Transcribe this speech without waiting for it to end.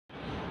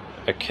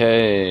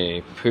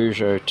Okay,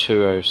 Peugeot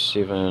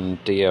 207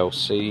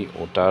 DLC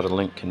or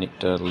Datalink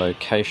connector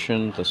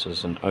location. This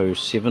is an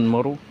 '07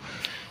 model.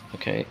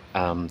 Okay,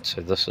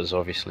 so this is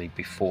obviously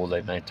before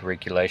they made the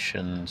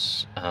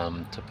regulations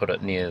to put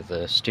it near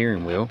the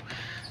steering wheel,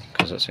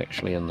 because it's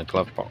actually in the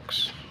glove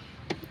box.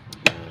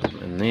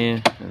 And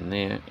there,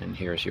 and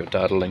here is your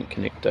Datalink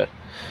connector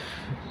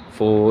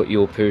for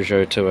your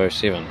Peugeot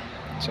 207.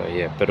 So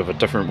yeah, bit of a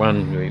different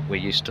one. We're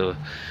used to,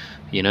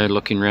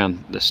 looking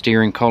around the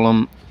steering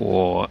column,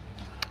 or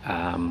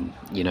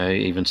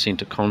even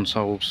center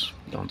consoles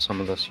on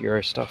some of this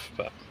Euro stuff,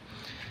 but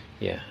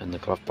yeah, in the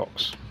glove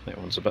box, that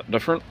one's a bit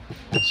different.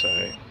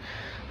 So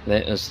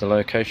that is the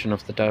location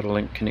of the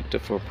Datalink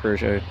connector for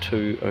Peugeot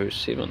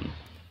 207.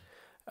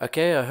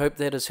 Okay, I hope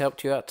that has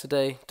helped you out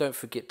today. Don't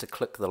forget to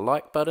click the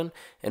like button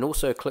and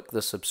also click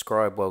the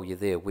subscribe while you're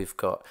there. We've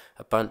got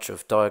a bunch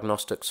of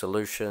diagnostic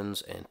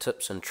solutions and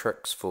tips and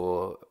tricks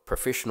for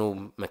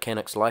professional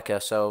mechanics like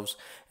ourselves,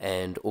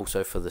 and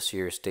also for the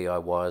serious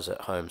DIYers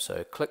at home.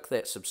 So click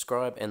that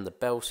subscribe and the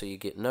bell so you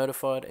get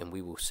notified, and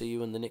we will see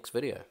you in the next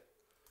video.